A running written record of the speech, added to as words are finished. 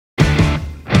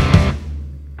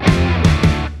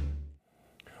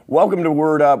Welcome to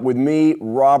Word Up with me,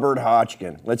 Robert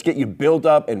Hotchkin. Let's get you built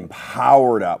up and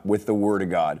powered up with the Word of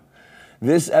God.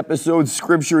 This episode's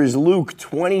scripture is Luke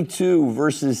 22,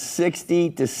 verses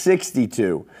 60 to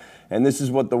 62. And this is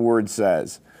what the Word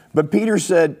says. But Peter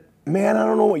said, "Man, I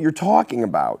don't know what you're talking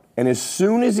about." And as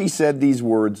soon as he said these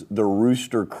words, the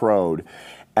rooster crowed.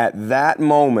 At that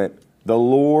moment, the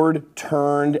Lord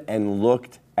turned and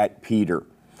looked at Peter.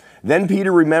 Then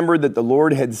Peter remembered that the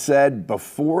Lord had said,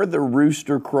 "Before the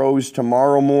rooster crows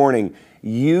tomorrow morning,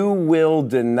 you will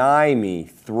deny me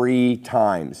 3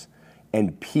 times."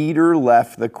 And Peter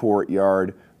left the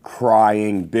courtyard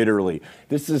crying bitterly.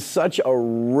 This is such a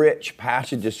rich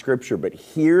passage of scripture, but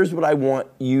here's what I want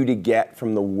you to get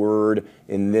from the word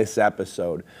in this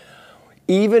episode.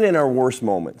 Even in our worst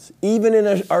moments, even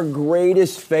in our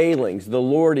greatest failings, the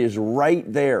Lord is right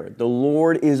there. The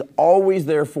Lord is always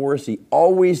there for us. He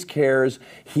always cares.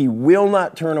 He will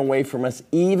not turn away from us,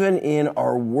 even in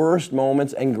our worst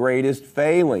moments and greatest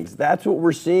failings. That's what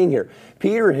we're seeing here.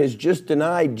 Peter has just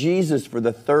denied Jesus for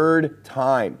the 3rd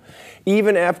time.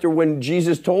 Even after when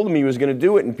Jesus told him he was going to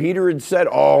do it, and Peter had said,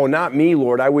 "Oh, not me,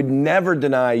 Lord. I would never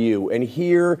deny you." And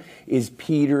here is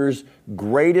Peter's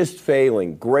greatest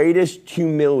failing, greatest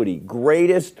humility,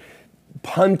 greatest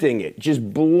punting it,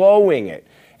 just blowing it.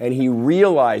 And he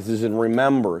realizes and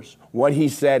remembers what he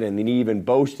said, and then he even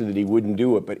boasted that he wouldn't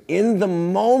do it. But in the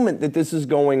moment that this is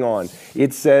going on,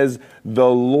 it says, the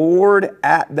Lord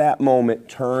at that moment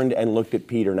turned and looked at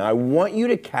Peter. Now, I want you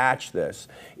to catch this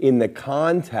in the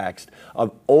context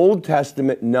of Old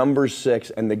Testament Numbers 6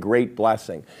 and the great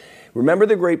blessing. Remember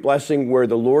the great blessing where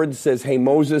the Lord says, "Hey,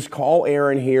 Moses, call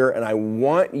Aaron here, and I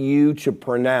want you to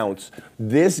pronounce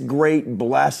this great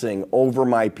blessing over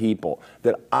my people,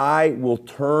 that I will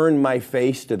turn my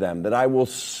face to them, that I will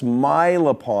smile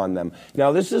upon them."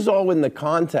 Now, this is all in the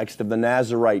context of the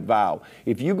Nazirite vow.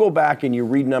 If you go back and you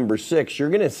read number 6, you're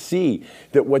going to see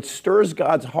that what stirs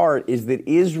God's heart is that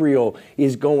Israel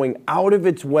is going out of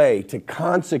its way to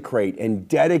consecrate and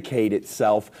dedicate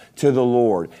itself to the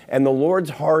Lord. And the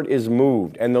Lord's heart is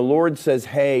moved. And the Lord says,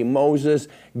 "Hey, Moses,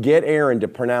 get Aaron to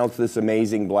pronounce this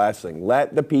amazing blessing.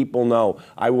 Let the people know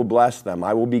I will bless them.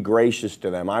 I will be gracious to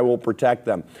them. I will protect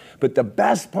them." But the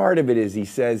best part of it is he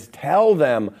says, "Tell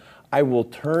them I will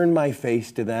turn my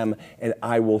face to them and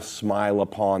I will smile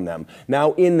upon them."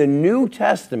 Now, in the New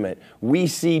Testament, we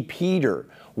see Peter,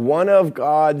 one of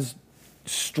God's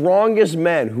strongest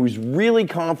men who's really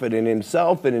confident in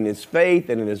himself and in his faith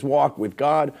and in his walk with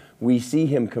God. We see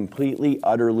him completely,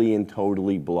 utterly, and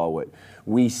totally blow it.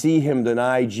 We see him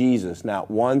deny Jesus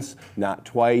not once, not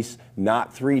twice,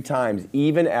 not 3 times,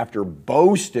 even after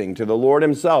boasting to the Lord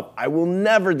himself, "I will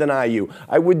never deny you.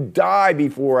 I would die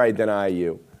before I deny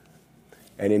you."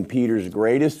 And in Peter's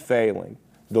greatest failing,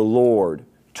 the Lord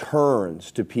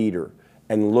turns to Peter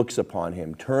and looks upon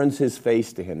him, turns his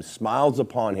face to him, smiles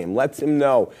upon him, lets him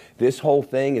know this whole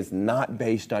thing is not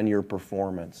based on your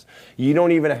performance. You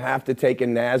don't even have to take a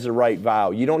Nazirite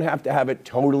vow. You don't have to have it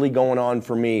totally going on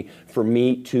for me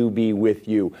to be with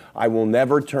you. I will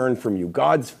never turn from you.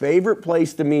 God's favorite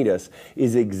place to meet us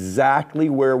is exactly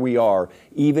where we are,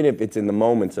 even if it's in the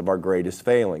moments of our greatest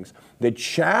failings. The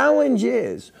challenge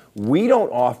is we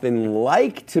don't often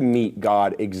like to meet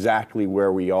God exactly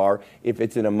where we are if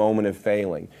it's in a moment of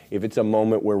failing, if it's a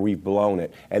moment where we've blown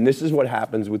it. And this is what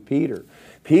happens with Peter.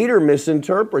 Peter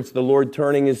misinterprets the Lord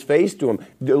turning his face to him.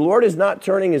 The Lord is not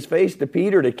turning his face to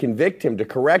Peter to convict him, to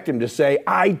correct him, to say,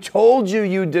 "I told you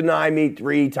you'd deny me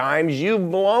 3 times. You've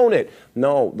blown it."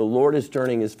 No, the Lord is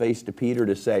turning his face to Peter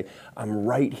to say, "I'm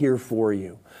right here for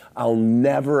you. I'll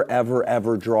never, ever,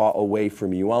 ever draw away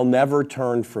from you. I'll never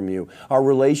turn from you." Our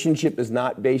relationship is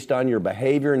not based on your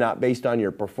behavior, not based on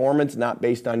your performance, not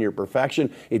based on your perfection.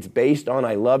 It's based on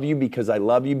I love you because I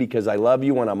love you because I love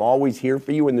you, and I'm always here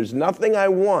for you. And there's nothing I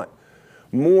want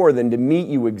more than to meet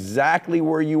you exactly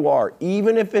where you are.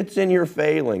 Even if it's in your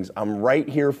failings, I'm right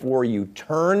here for you.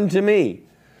 Turn to me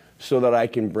so that I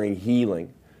can bring healing,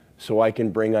 so I can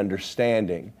bring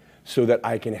understanding, so that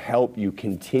I can help you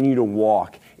continue to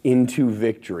walk into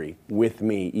victory with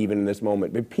me even in this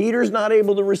moment. But Peter's not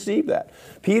able to receive that.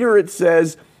 Peter, it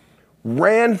says,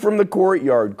 ran from the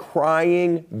courtyard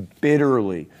crying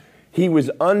bitterly. He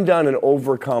was undone and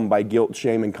overcome by guilt,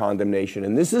 shame, and condemnation.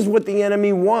 And this is what the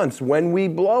enemy wants when we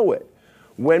blow it.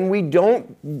 When we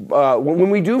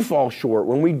do fall short,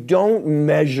 when we don't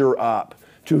measure up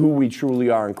to who we truly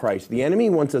are in Christ. The enemy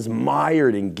wants us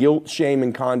mired in guilt, shame,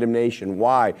 and condemnation.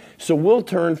 Why? So we'll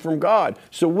turn from God.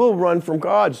 So we'll run from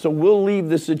God. So we'll leave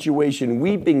the situation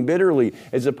weeping bitterly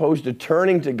as opposed to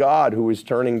turning to God who is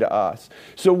turning to us.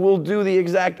 So we'll do the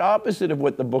exact opposite of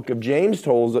what the book of James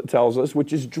tells us,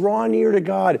 which is draw near to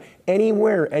God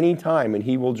anywhere, anytime, and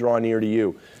he will draw near to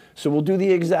you. So we'll do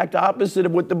the exact opposite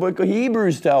of what the book of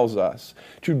Hebrews tells us,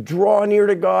 to draw near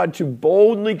to God, to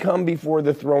boldly come before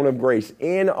the throne of grace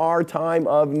in our time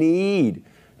of need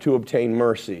to obtain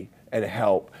mercy and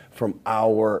help from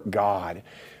our God.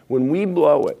 When we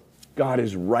blow it, God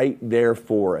is right there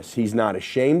for us. He's not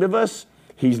ashamed of us.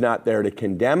 He's not there to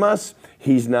condemn us.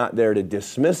 He's not there to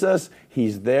dismiss us.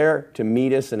 He's there to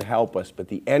meet us and help us. But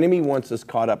the enemy wants us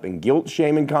caught up in guilt,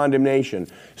 shame, and condemnation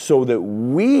so that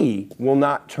we will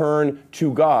not turn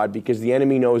to God, because the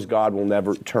enemy knows God will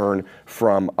never turn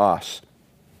from us.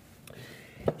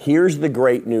 Here's the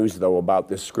great news, though, about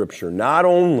this scripture. Not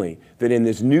only that in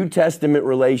this New Testament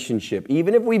relationship,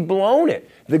 even if we've blown it,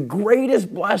 the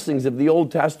greatest blessings of the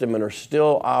Old Testament are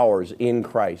still ours in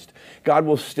Christ. God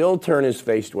will still turn his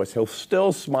face to us. He'll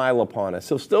still smile upon us.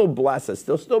 He'll still bless us.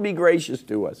 He'll still be gracious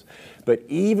to us. But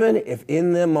even if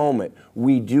in the moment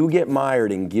we do get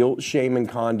mired in guilt, shame, and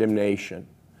condemnation,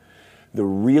 the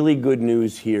really good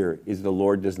news here is the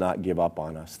Lord does not give up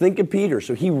on us. Think of Peter.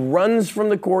 So he runs from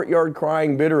the courtyard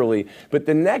crying bitterly. But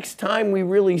the next time we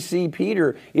really see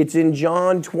Peter, it's in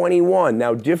John 21.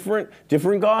 Now, different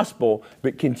gospel,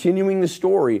 but continuing the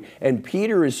story. And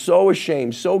Peter is so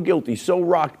ashamed, so guilty, so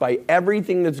rocked by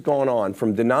everything that's gone on,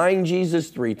 from denying Jesus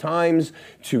 3 times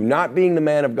to not being the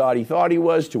man of God he thought he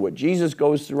was, to what Jesus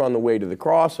goes through on the way to the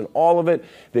cross and all of it,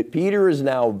 that Peter is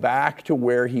now back to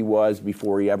where he was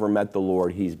before he ever met the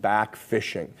Lord. He's back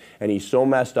fishing, and he's so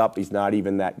messed up he's not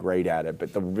even that great at it.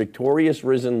 But the victorious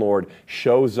risen Lord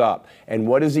shows up, and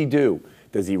what does he do?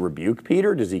 Does he rebuke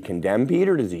Peter? Does he condemn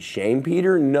Peter? Does he shame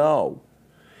Peter? No.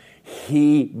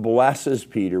 He blesses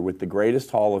Peter with the greatest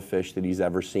haul of fish that he's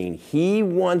ever seen. He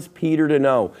wants Peter to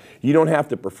know, you don't have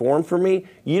to perform for me.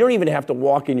 You don't even have to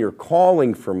walk in your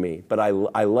calling for me. But I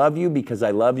love you because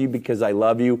I love you because I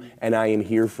love you, and I am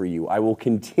here for you. I will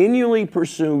continually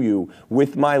pursue you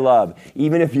with my love,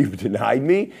 even if you've denied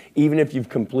me, even if you've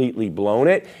completely blown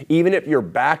it, even if you're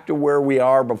back to where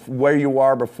you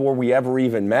are before we ever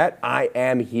even met. I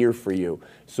am here for you.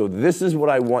 So this is what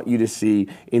I want you to see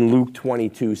in Luke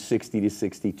 22, 60 to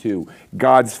 62.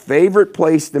 God's favorite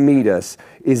place to meet us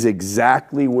is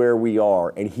exactly where we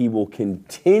are, and he will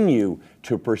continue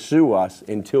to pursue us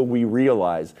until we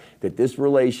realize that this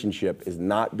relationship is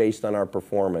not based on our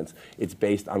performance. It's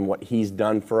based on what he's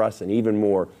done for us, and even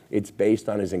more, it's based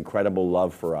on his incredible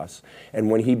love for us. And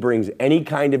when he brings any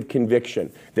kind of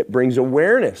conviction that brings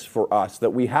awareness for us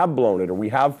that we have blown it or we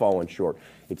have fallen short,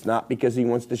 it's not because he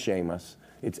wants to shame us.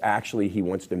 It's actually he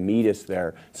wants to meet us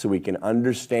there so we can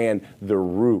understand the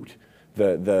root,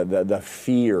 the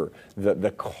fear,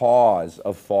 the cause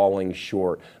of falling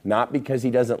short. Not because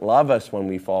he doesn't love us when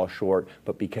we fall short,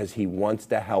 but because he wants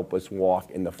to help us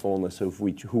walk in the fullness of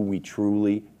who we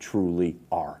truly, truly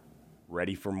are.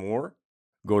 Ready for more?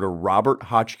 Go to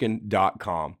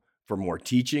roberthodgkin.com for more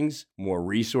teachings, more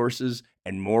resources,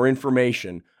 and more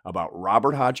information about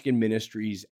Robert Hodgkin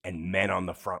Ministries and Men on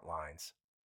the Front Lines.